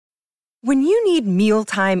When you need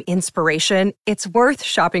mealtime inspiration, it's worth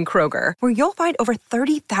shopping Kroger, where you'll find over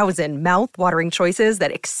 30,000 mouth-watering choices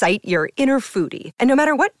that excite your inner foodie. And no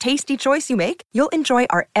matter what tasty choice you make, you'll enjoy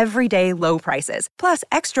our everyday low prices, plus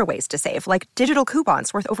extra ways to save, like digital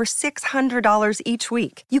coupons worth over $600 each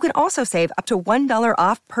week. You can also save up to $1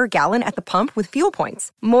 off per gallon at the pump with fuel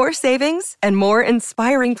points. More savings and more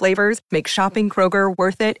inspiring flavors make shopping Kroger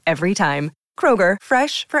worth it every time. Kroger,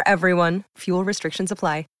 fresh for everyone. Fuel restrictions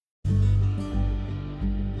apply.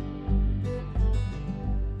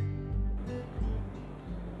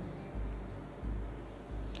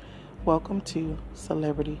 Welcome to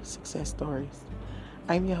Celebrity Success Stories.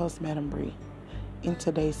 I'm your host, Madam Bree. In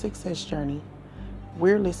today's success journey,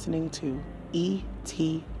 we're listening to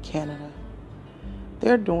E.T. Canada.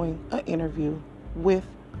 They're doing an interview with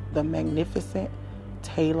the magnificent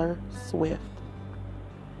Taylor Swift.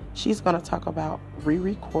 She's going to talk about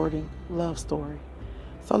re-recording Love Story.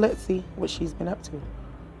 So let's see what she's been up to.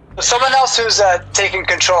 Someone else who's taking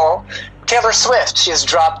control, Taylor Swift. She has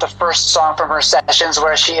dropped the first song from her sessions,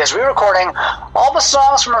 where she is re-recording all the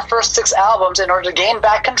songs from her first 6 albums in order to gain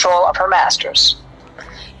back control of her masters.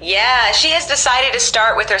 Yeah, she has decided to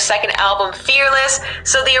start with her second album, Fearless.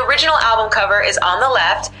 So the original album cover is on the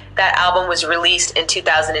left. That album was released in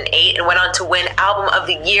 2008 and went on to win Album of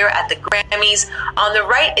the Year at the Grammys. On the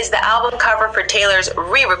right is the album cover for Taylor's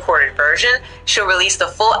re-recorded version. She'll release the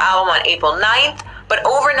full album on April 9th. But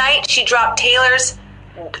overnight, she dropped a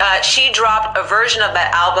version of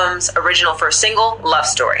that album's original first single, Love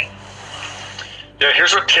Story. Yeah,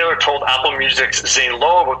 here's what Taylor told Apple Music's Zane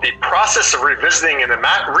Lowe about the process of revisiting and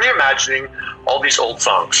reimagining all these old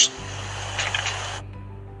songs.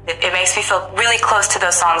 It makes me feel really close to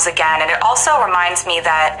those songs again. And it also reminds me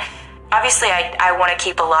that, obviously, I want to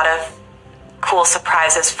keep a lot of cool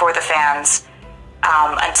surprises for the fans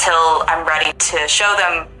until I'm ready to show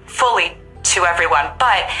them fully to everyone.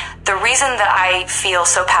 But the reason that I feel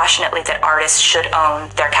so passionately that artists should own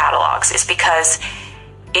their catalogs is because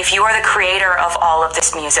if you are the creator of all of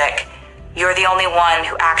this music, you're the only one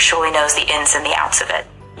who actually knows the ins and the outs of it.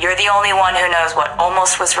 You're the only one who knows what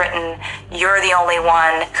almost was written. You're the only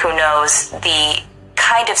one who knows the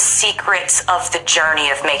kind of secrets of the journey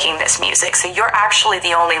of making this music. So you're actually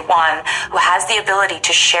the only one who has the ability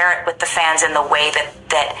to share it with the fans in the way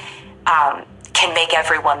that can make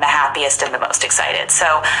everyone the happiest and the most excited.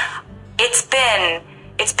 So it's been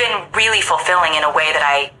really fulfilling in a way that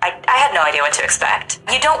I had no idea what to expect.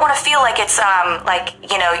 You don't want to feel like it's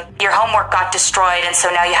your homework got destroyed and so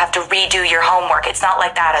now you have to redo your homework. It's not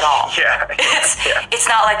like that at all. It's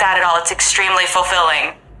not like that at all. It's extremely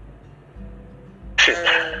fulfilling.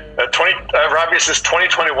 Robbie says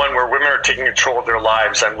 2021, where women are taking control of their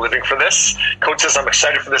lives. I'm living for this. Coach says I'm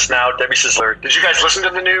excited for this now. Debbie says, did you guys listen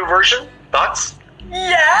to the new version? Thoughts?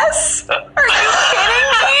 Yes! Are you kidding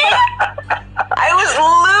me? I was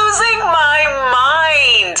losing my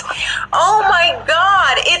mind. Oh my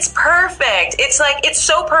God, it's perfect. It's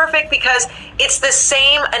so perfect because it's the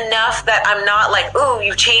same enough that I'm not like, ooh,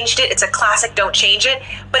 you changed it. It's a classic, don't change it.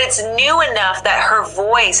 But it's new enough that her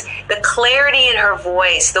voice, the clarity in her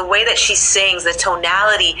voice, the way that she sings, the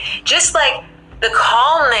tonality, just like the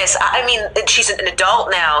calmness. I mean, she's an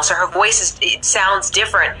adult now, so her voice it sounds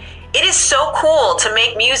different. It is so cool to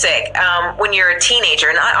make music when you're a teenager.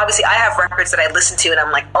 And obviously I have records that I listen to and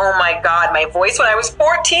I'm like, oh my God, my voice when I was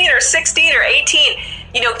 14 or 16 or 18,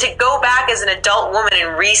 to go back as an adult woman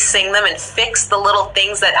and re-sing them and fix the little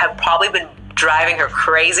things that have probably been driving her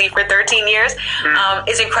crazy for 13 years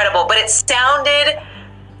is incredible. But it sounded,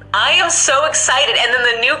 I am so excited. And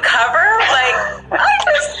then the new cover, I'm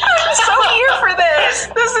so here for this.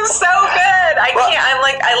 This is so good. I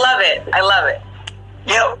love it. I love it.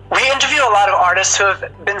 We interview a lot of artists who have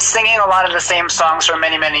been singing a lot of the same songs for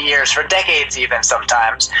many, many years, for decades even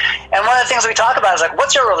sometimes. And one of the things we talk about is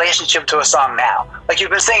what's your relationship to a song now? You've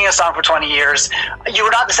been singing a song for 20 years. You were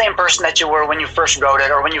not the same person that you were when you first wrote it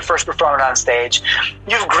or when you first performed it on stage.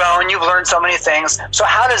 You've grown, you've learned so many things. So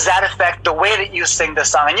how does that affect the way that you sing the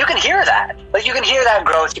song? And you can hear that. You can hear that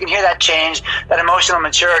growth, you can hear that change, that emotional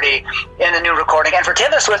maturity in the new recording. And for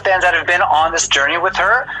Taylor Swift fans that have been on this journey with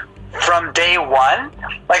her from day one,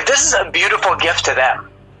 this is a beautiful gift to them,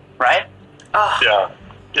 right? Oh.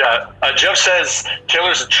 Yeah. Jeff says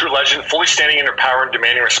Taylor's a true legend, fully standing in her power and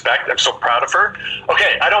demanding respect. I'm so proud of her.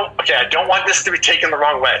 I don't want this to be taken the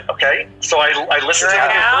wrong way. Okay, so I listened to the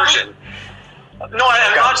new version. No,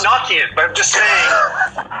 I'm not knocking it, but I'm just saying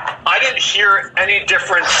I didn't hear any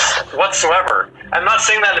difference whatsoever. I'm not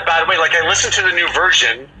saying that in a bad way. I listened to the new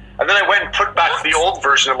version and then I went and put back the old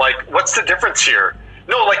version. I'm like, what's the difference here?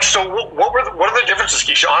 No, so what are the differences,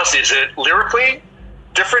 Keisha? Honestly, is it lyrically?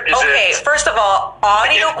 different? Is okay, first of all,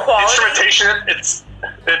 audio quality. Instrumentation,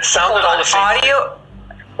 it sounded all the same.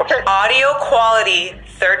 Audio quality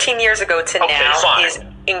 13 years ago to now is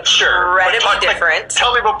incredibly different.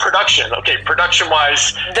 Tell me about production. Okay,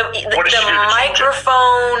 production-wise, what did she do to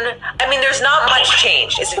microphone. I mean, there's not much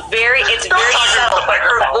change. It's very subtle. But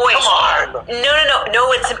her voice. Come on.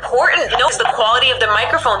 No. It's important. No, it's the quality of the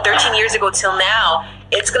microphone 13 years ago till now.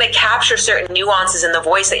 It's going to capture certain nuances in the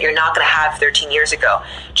voice that you're not going to have 13 years ago.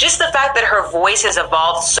 Just the fact that her voice has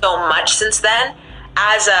evolved so much since then.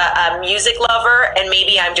 As a music lover, and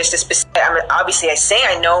maybe I'm just obviously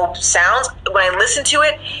I know sounds. When I listen to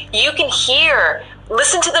it, you can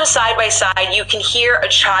listen to them side by side. You can hear a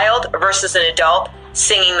child versus an adult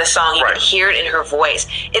singing the song. You can hear it in her voice.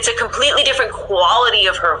 It's a completely different quality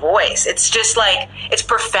of her voice. It's just like, it's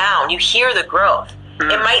profound. You hear the growth.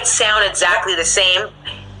 It might sound exactly the same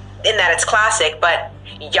in that it's classic, but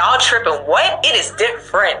y'all tripping. What? It is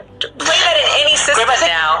different. Play that in any system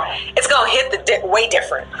now. It's going to hit way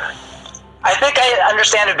different. I think I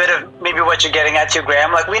understand a bit of maybe what you're getting at too,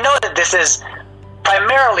 Graham. Like, we know that this is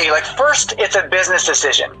primarily, like, first it's a business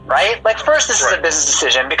decision, right? Like, first this is a business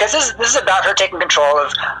decision because this is about her taking control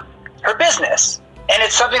of her business. And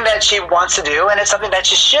it's something that she wants to do, and it's something that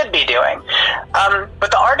she should be doing.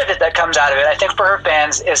 But the art of it that comes out of it, I think for her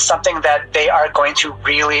fans, is something that they are going to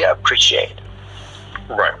really appreciate.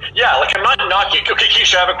 Right. Yeah, like, I'm not knocking. Okay,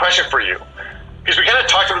 Keisha, I have a question for you. Because we kind of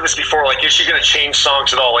talked about this before, like, is she going to change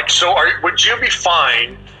songs at all? Like, so would you be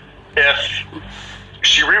fine if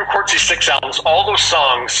she re-records these 6 albums, all those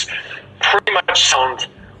songs pretty much sound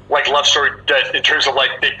like Love Story in terms of, like,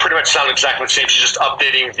 they pretty much sound exactly the same. She's just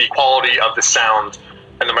updating the quality of the sound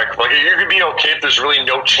and the microphone. Like, you're going to be okay if there's really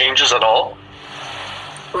no changes at all?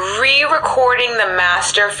 Re-recording the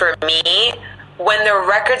master for me, when the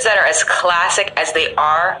records that are as classic as they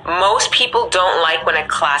are, most people don't like when a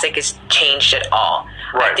classic is changed at all.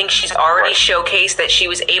 Right. I think she's already showcased that she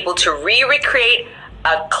was able to recreate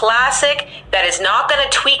a classic that is not going to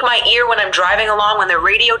tweak my ear when I'm driving along. When the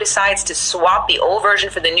radio decides to swap the old version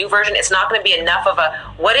for the new version, it's not going to be enough of a,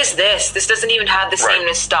 what is this? This doesn't even have the same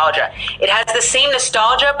nostalgia. It has the same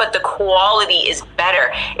nostalgia, but the quality is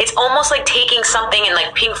better. It's almost like taking something in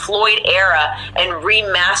like Pink Floyd era and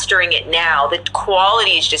remastering it now. The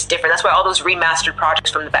quality is just different. That's why all those remastered projects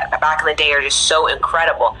from the back in the day are just so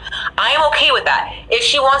incredible. I am okay with that. If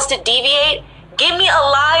she wants to deviate, give me a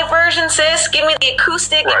live version, sis. Give me the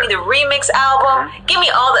acoustic. Give me the remix album. Give me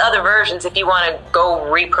all the other versions if you want to go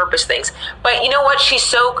repurpose things. But you know what? She's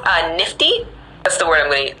so nifty. That's the word I'm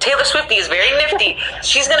going to use. Taylor Swifty is very nifty.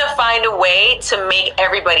 She's going to find a way to make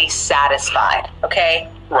everybody satisfied. Okay?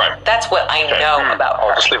 Right. That's what I know about her.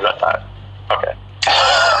 I'll just leave it at that. Okay.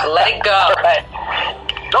 Let it go.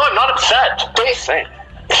 No, I'm not upset. What are you saying?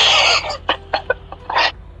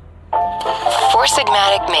 Four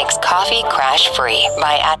Sigmatic makes coffee crash free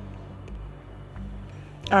by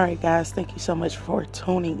All right, guys, thank you so much for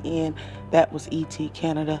tuning in. That was E.T.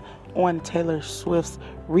 Canada on Taylor Swift's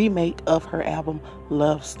remake of her album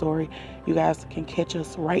Love Story. You guys can catch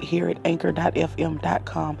us right here at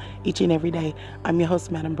anchor.fm.com each and every day. I'm your host,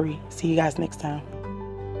 Madam Bree. See you guys next time.